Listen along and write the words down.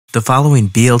The following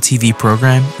BLTV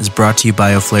program is brought to you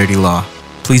by O'Flaherty Law.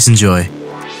 Please enjoy.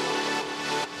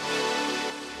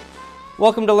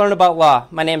 Welcome to Learn About Law.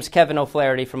 My name is Kevin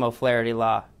O'Flaherty from O'Flaherty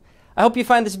Law. I hope you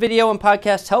find this video and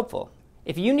podcast helpful.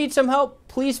 If you need some help,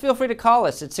 please feel free to call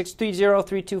us at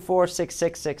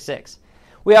 630-324-6666.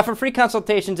 We offer free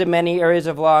consultations in many areas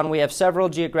of law, and we have several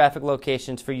geographic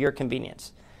locations for your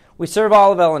convenience. We serve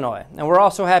all of Illinois, and we're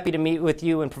also happy to meet with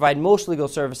you and provide most legal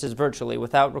services virtually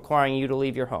without requiring you to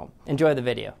leave your home. Enjoy the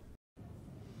video.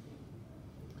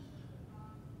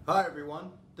 Hi everyone,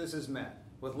 this is Matt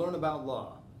with Learn About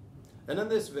Law. And in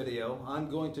this video, I'm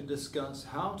going to discuss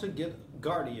how to get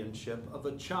guardianship of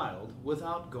a child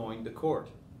without going to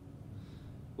court.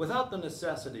 Without the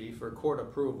necessity for court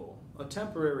approval, a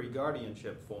temporary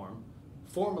guardianship form,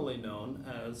 formerly known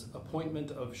as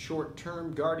Appointment of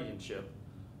Short-Term Guardianship,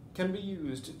 can be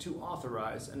used to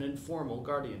authorize an informal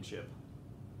guardianship.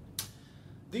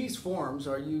 These forms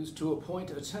are used to appoint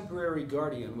a temporary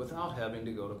guardian without having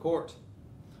to go to court.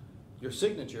 Your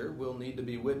signature will need to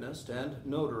be witnessed and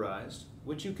notarized,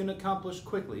 which you can accomplish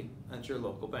quickly at your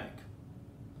local bank.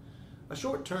 A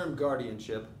short-term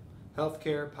guardianship,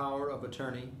 healthcare power of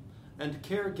attorney, and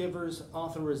caregiver's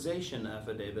authorization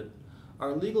affidavit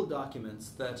are legal documents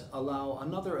that allow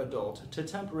another adult to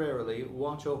temporarily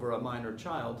watch over a minor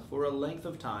child for a length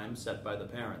of time set by the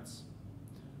parents.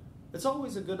 It's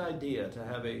always a good idea to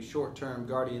have a short-term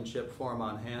guardianship form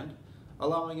on hand,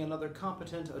 allowing another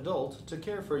competent adult to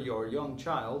care for your young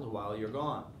child while you're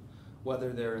gone,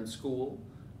 whether they're in school,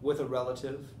 with a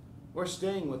relative, or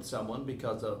staying with someone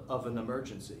because of an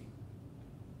emergency.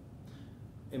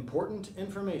 Important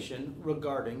information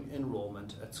regarding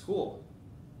enrollment at school.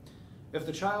 If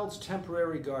the child's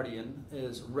temporary guardian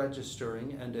is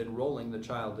registering and enrolling the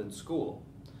child in school,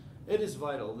 it is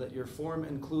vital that your form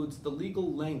includes the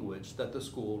legal language that the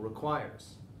school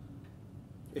requires.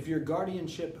 If your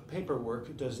guardianship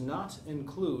paperwork does not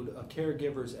include a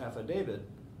caregiver's affidavit,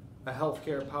 a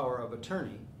healthcare power of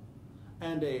attorney,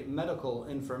 and a medical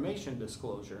information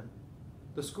disclosure,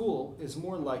 the school is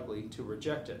more likely to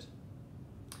reject it.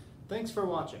 Thanks for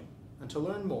watching, and to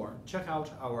learn more, check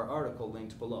out our article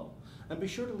linked below. And be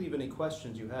sure to leave any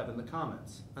questions you have in the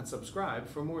comments, and subscribe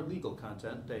for more legal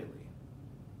content daily.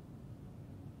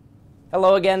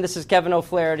 Hello again, this is Kevin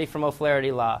O'Flaherty from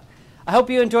O'Flaherty Law. I hope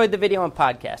you enjoyed the video and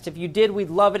podcast. If you did, we'd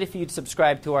love it if you'd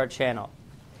subscribe to our channel.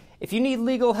 If you need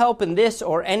legal help in this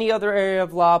or any other area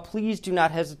of law, please do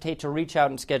not hesitate to reach out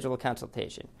and schedule a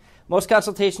consultation. Most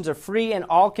consultations are free and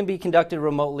all can be conducted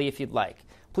remotely if you'd like.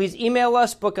 Please email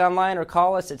us, book online, or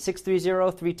call us at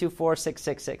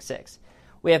 630-324-6666.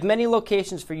 We have many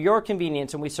locations for your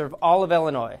convenience, and we serve all of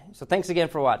Illinois. So thanks again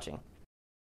for watching.